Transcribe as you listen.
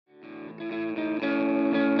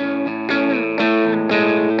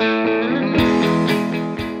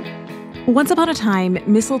Once upon a time,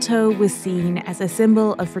 mistletoe was seen as a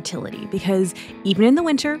symbol of fertility because even in the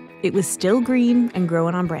winter, it was still green and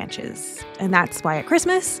growing on branches. And that's why at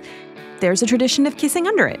Christmas, there's a tradition of kissing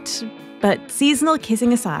under it. But seasonal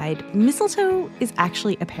kissing aside, mistletoe is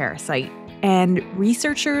actually a parasite, and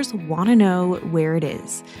researchers want to know where it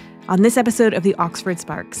is. On this episode of the Oxford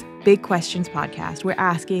Sparks Big Questions podcast, we're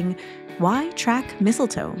asking, why track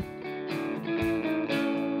mistletoe?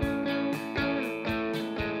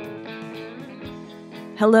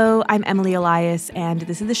 Hello, I'm Emily Elias, and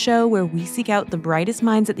this is the show where we seek out the brightest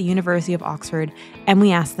minds at the University of Oxford, and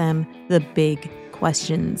we ask them the big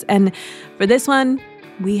questions. And for this one,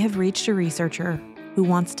 we have reached a researcher who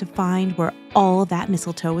wants to find where all that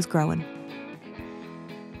mistletoe is growing.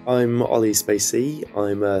 I'm Ollie Spacey.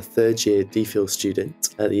 I'm a third-year DPhil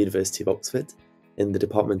student at the University of Oxford in the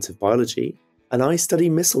Department of Biology, and I study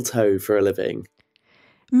mistletoe for a living.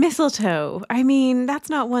 Mistletoe. I mean, that's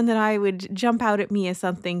not one that I would jump out at me as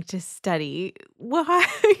something to study. Why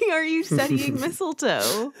are you studying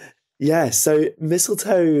mistletoe? Yeah, so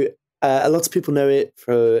mistletoe, a lot of people know it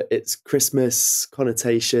for its Christmas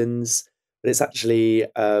connotations, but it's actually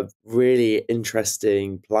a really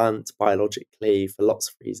interesting plant biologically for lots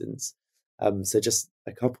of reasons. So just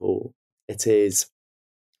a couple. It is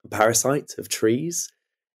a parasite of trees.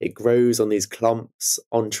 It grows on these clumps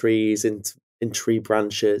on trees in tree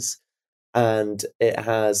branches, and it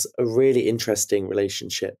has a really interesting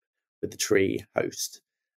relationship with the tree host.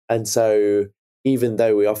 And so even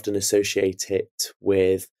though we often associate it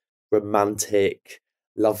with romantic,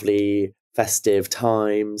 lovely, festive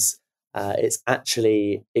times,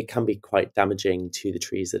 it can be quite damaging to the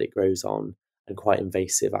trees that it grows on, and quite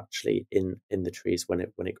invasive actually in the trees when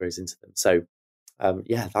it grows into them. So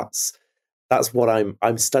that's what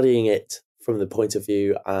I'm studying it from the point of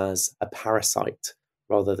view as a parasite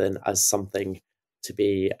rather than as something to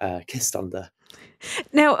be kissed under.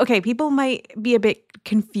 Now, okay, people might be a bit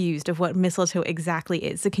confused of what mistletoe exactly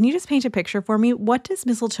is. So can you just paint a picture for me? What does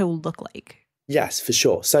mistletoe look like? Yes, for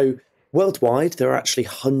sure. So worldwide, there are actually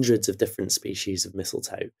hundreds of different species of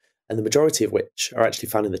mistletoe, and the majority of which are actually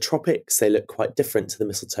found in the tropics. They look quite different to the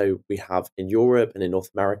mistletoe we have in Europe and in North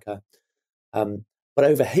America. But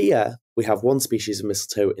over here, we have one species of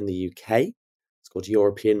mistletoe in the UK. It's called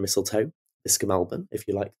European mistletoe, Viscum album, if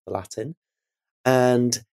you like the Latin.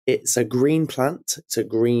 And it's a green plant. It's a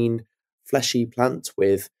green, fleshy plant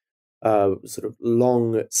with sort of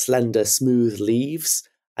long, slender, smooth leaves.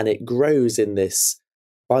 And it grows in this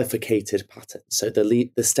bifurcated pattern. So the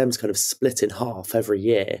stems kind of split in half every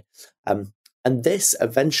year. And this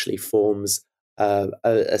eventually forms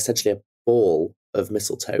essentially a ball of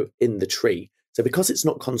mistletoe in the tree. So because it's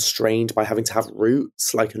not constrained by having to have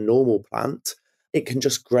roots like a normal plant, it can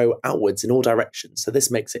just grow outwards in all directions. So this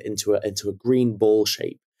makes it into a green ball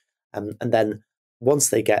shape. And then once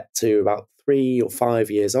they get to about 3 or 5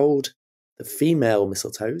 years old, the female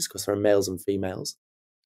mistletoes, because there are males and females,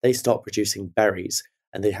 they start producing berries.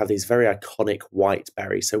 And they have these very iconic white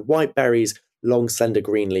berries. So white berries, long, slender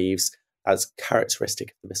green leaves, as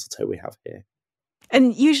characteristic of the mistletoe we have here.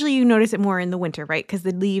 And usually you notice it more in the winter, right? Because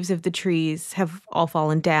the leaves of the trees have all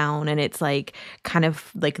fallen down and it's like kind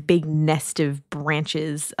of like a big nest of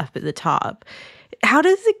branches up at the top. How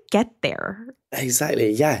does it get there? Exactly,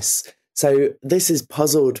 yes. So this has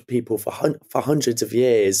puzzled people for hundreds of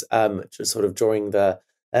years. Just sort of during the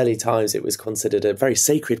early times, it was considered a very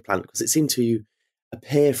sacred plant because it seemed to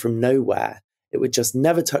appear from nowhere. It would just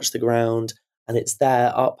never touch the ground, and it's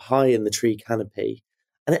there up high in the tree canopy.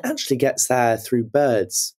 And it actually gets there through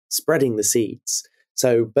birds spreading the seeds.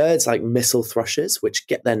 So birds like mistle thrushes, which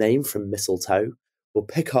get their name from mistletoe, will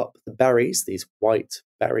pick up the berries, these white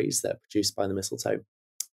berries that are produced by the mistletoe.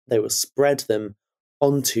 They will spread them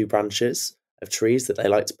onto branches of trees that they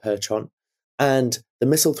like to perch on. And the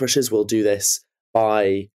mistle thrushes will do this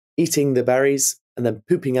by eating the berries and then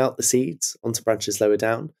pooping out the seeds onto branches lower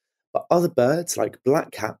down. But other birds, like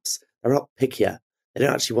blackcaps, are a lot pickier. They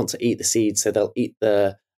don't actually want to eat the seeds, so they'll eat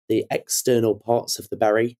the external parts of the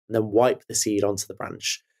berry and then wipe the seed onto the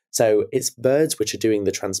branch. So it's birds which are doing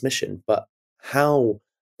the transmission, but how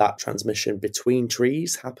that transmission between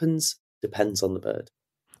trees happens depends on the bird.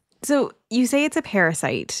 So you say it's a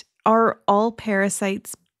parasite. Are all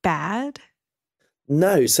parasites bad?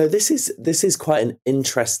 No, so this is quite an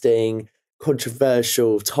interesting,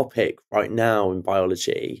 controversial topic right now in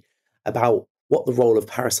biology about what the role of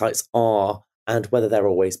parasites are and whether they're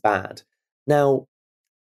always bad. Now,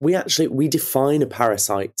 we define a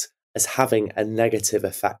parasite as having a negative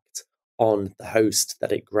effect on the host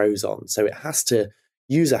that it grows on. So it has to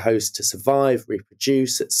use a host to survive,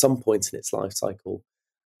 reproduce at some point in its life cycle.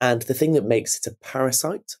 And the thing that makes it a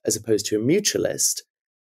parasite as opposed to a mutualist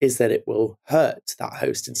is that it will hurt that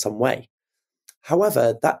host in some way.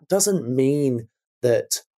 However, that doesn't mean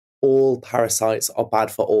that all parasites are bad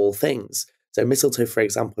for all things. So mistletoe, for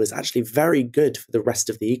example, is actually very good for the rest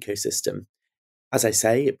of the ecosystem. As I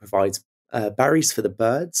say, it provides berries for the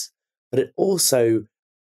birds, but it also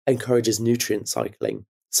encourages nutrient cycling.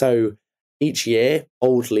 So each year,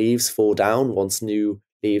 old leaves fall down once new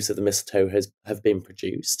leaves of the mistletoe have been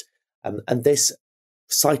produced. And this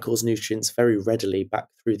cycles nutrients very readily back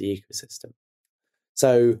through the ecosystem.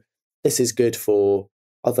 So this is good for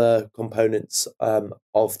other components of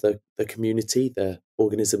the community, the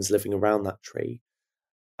organisms living around that tree.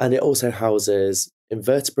 And it also houses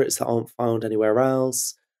invertebrates that aren't found anywhere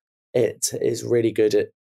else. It is really good at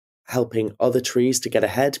helping other trees to get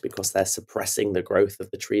ahead because they're suppressing the growth of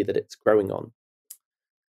the tree that it's growing on.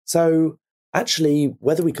 So actually,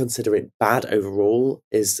 whether we consider it bad overall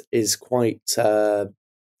is quite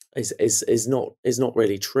is not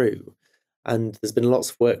really true. And there's been lots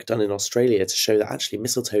of work done in Australia to show that actually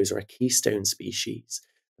mistletoes are a keystone species.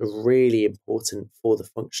 They're really important for the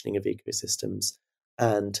functioning of ecosystems.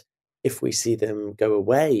 And if we see them go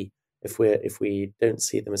away, if we don't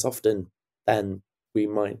see them as often, then we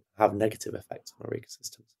might have negative effects on our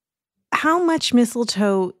ecosystems. How much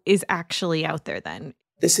mistletoe is actually out there then?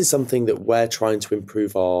 This is something that we're trying to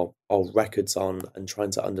improve our records on and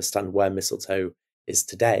trying to understand where mistletoe is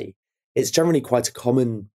today. It's generally quite a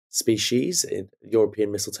common species.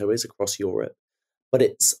 European mistletoe is across Europe, but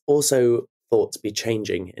it's also thought to be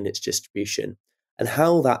changing in its distribution. And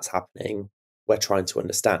how that's happening, we're trying to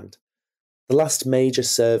understand. The last major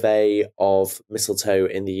survey of mistletoe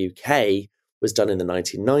in the UK was done in the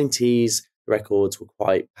 1990s. The records were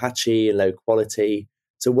quite patchy and low quality.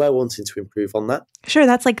 So we're wanting to improve on that. Sure,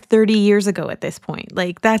 that's like 30 years ago at this point.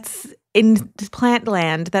 Like that's in plant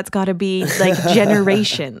land, that's got to be like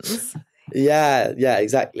generations. Yeah,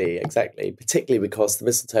 exactly. Particularly because the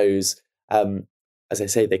mistletoes, as I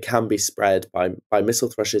say, they can be spread by mistle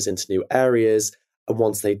thrushes into new areas. And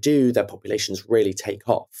once they do, their populations really take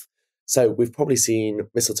off. So we've probably seen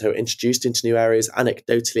mistletoe introduced into new areas.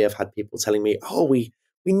 Anecdotally, I've had people telling me, oh, we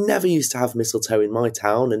never used to have mistletoe in my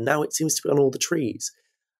town, and now it seems to be on all the trees.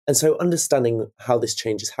 And so understanding how this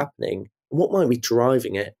change is happening and what might be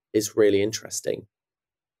driving it is really interesting.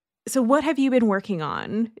 So what have you been working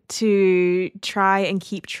on to try and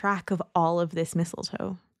keep track of all of this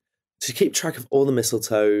mistletoe? To keep track of all the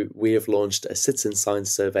mistletoe, we have launched a citizen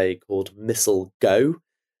science survey called MistleGO,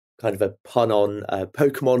 kind of a pun on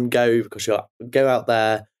Pokemon Go, because you go out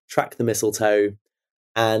there, track the mistletoe,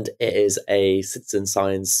 and it is a citizen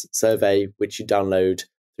science survey which you download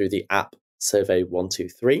through the app Survey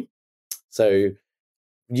 123. So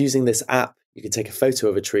using this app, you can take a photo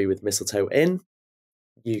of a tree with mistletoe in.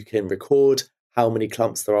 You can record how many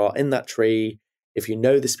clumps there are in that tree. If you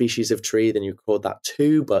know the species of tree, then you record that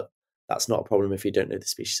too, but that's not a problem if you don't know the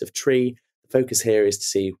species of tree. The focus here is to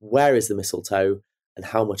see where is the mistletoe and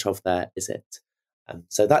how much of there is it.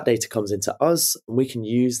 So that data comes into us, and we can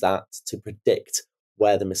use that to predict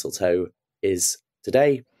where the mistletoe is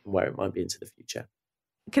today and where it might be into the future.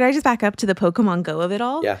 Could I just back up to the Pokemon Go of it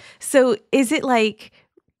all? Yeah. So is it like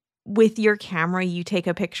with your camera, you take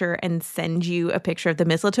a picture and send you a picture of the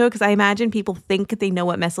mistletoe? Because I imagine people think they know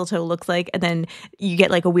what mistletoe looks like, and then you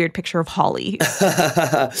get like a weird picture of holly.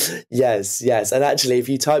 Yes. And actually, if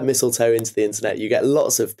you type mistletoe into the internet, you get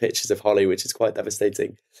lots of pictures of holly, which is quite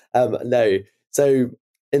devastating. No. So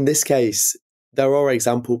in this case, there are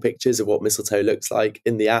example pictures of what mistletoe looks like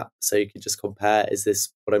in the app. So you can just compare, is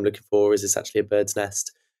this what I'm looking for? Is this actually a bird's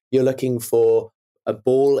nest? You're looking for a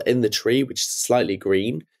ball in the tree, which is slightly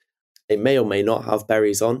green. It may or may not have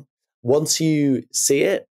berries on. Once you see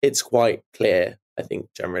it, it's quite clear, I think,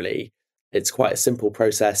 generally. It's quite a simple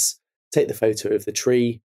process. Take the photo of the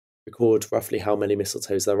tree, record roughly how many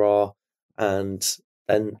mistletoes there are, and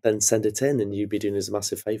then send it in, and you'd be doing us a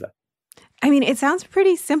massive favour. I mean, it sounds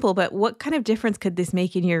pretty simple, but what kind of difference could this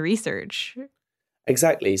make in your research?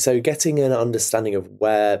 Exactly. So getting an understanding of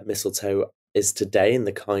where mistletoe is today and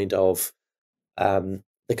the kind of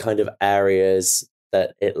areas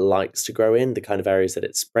that it likes to grow in, the kind of areas that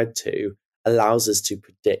it's spread to, allows us to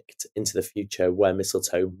predict into the future where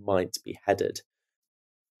mistletoe might be headed.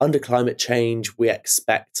 Under climate change, we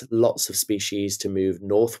expect lots of species to move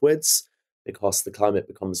northwards because the climate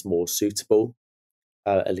becomes more suitable,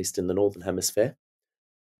 at least in the northern hemisphere.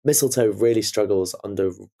 Mistletoe really struggles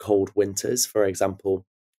under cold winters, for example.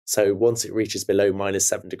 So once it reaches below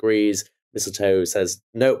 -7 degrees, mistletoe says,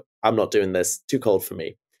 nope, I'm not doing this, too cold for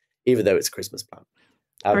me, even though it's a Christmas plant.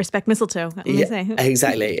 I respect mistletoe, let me say.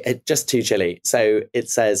 Exactly. Just too chilly. So it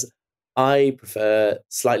says, I prefer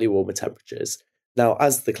slightly warmer temperatures. Now,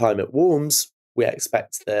 as the climate warms, we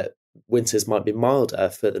expect that winters might be milder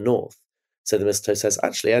further north. So the mistletoe says,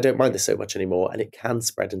 actually, I don't mind this so much anymore, and it can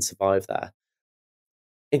spread and survive there.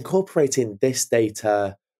 Incorporating this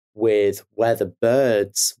data with where the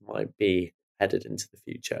birds might be headed into the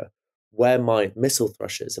future, where might mistle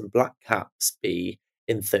thrushes and blackcaps be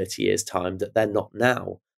in 30 years' time that they're not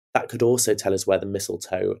now, that could also tell us where the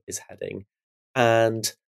mistletoe is heading.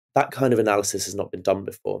 And that kind of analysis has not been done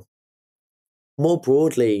before. More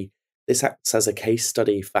broadly, this acts as a case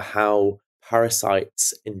study for how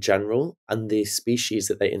parasites in general and the species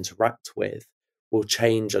that they interact with will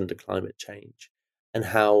change under climate change, and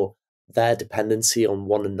how their dependency on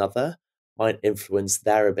one another might influence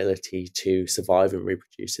their ability to survive and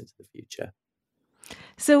reproduce into the future.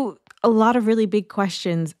 So, a lot of really big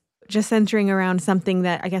questions just centering around something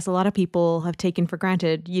that I guess a lot of people have taken for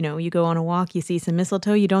granted. You know, you go on a walk, you see some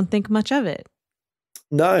mistletoe, you don't think much of it.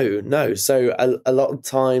 No. So a lot of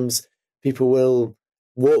times people will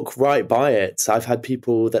walk right by it. I've had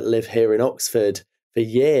people that live here in Oxford for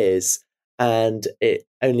years, and it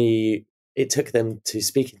took them to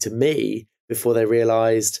speaking to me before they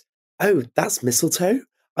realised, oh, that's mistletoe.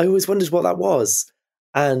 I always wondered what that was.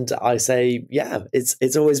 And I say, yeah,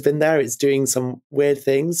 it's always been there. It's doing some weird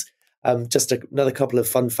things. Just another couple of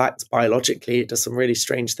fun facts. Biologically, it does some really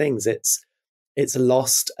strange things. It's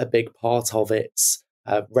lost a big part of its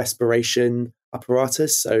respiration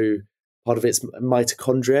apparatus. So part of its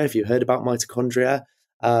mitochondria. If you heard about mitochondria,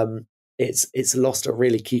 it's lost a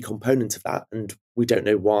really key component of that, and we don't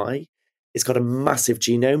know why. It's got a massive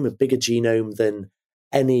genome, a bigger genome than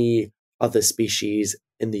any other species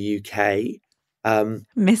in the UK.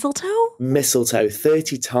 Mistletoe,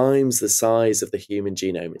 30 times the size of the human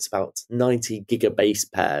genome. It's about 90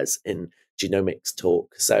 gigabase pairs in genomics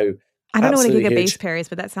talk. So I don't know what a absolutely gigabase huge. pair is,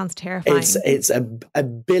 but that sounds terrifying. It's a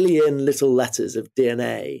billion little letters of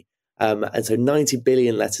DNA. And so 90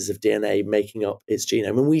 billion letters of DNA making up its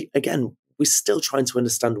genome. And we're still trying to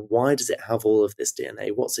understand, why does it have all of this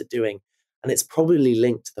DNA? What's it doing? And it's probably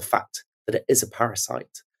linked to the fact that it is a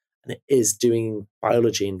parasite, and it is doing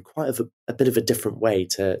biology in quite a bit of a different way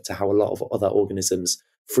to how a lot of other organisms,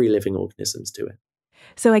 free living organisms, do it.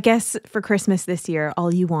 So I guess for Christmas this year,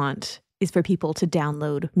 all you want is for people to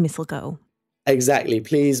download MistleGO. Exactly.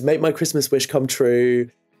 Please make my Christmas wish come true.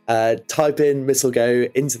 Type in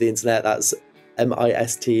MistleGO into the internet. That's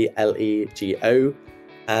MistleGO.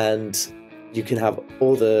 And you can have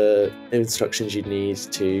all the instructions you need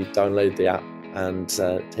to download the app and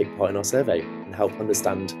take part in our survey and help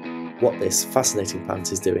understand what this fascinating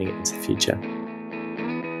plant is doing into the future.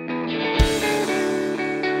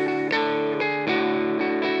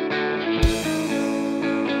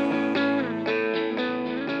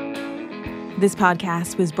 This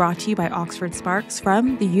podcast was brought to you by Oxford Sparks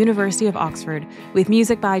from the University of Oxford, with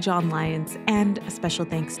music by John Lyons, and a special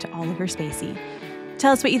thanks to Ollie Spacey.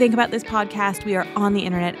 Tell us what you think about this podcast. We are on the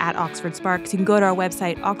internet at Oxford Sparks. You can go to our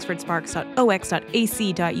website,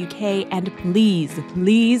 oxfordsparks.ox.ac.uk, and please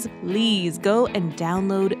go and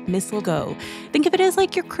download MistleGO. Think of it as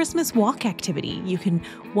like your Christmas walk activity. You can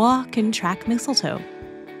walk and track mistletoe.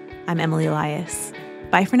 I'm Emily Elias.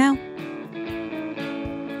 Bye for now.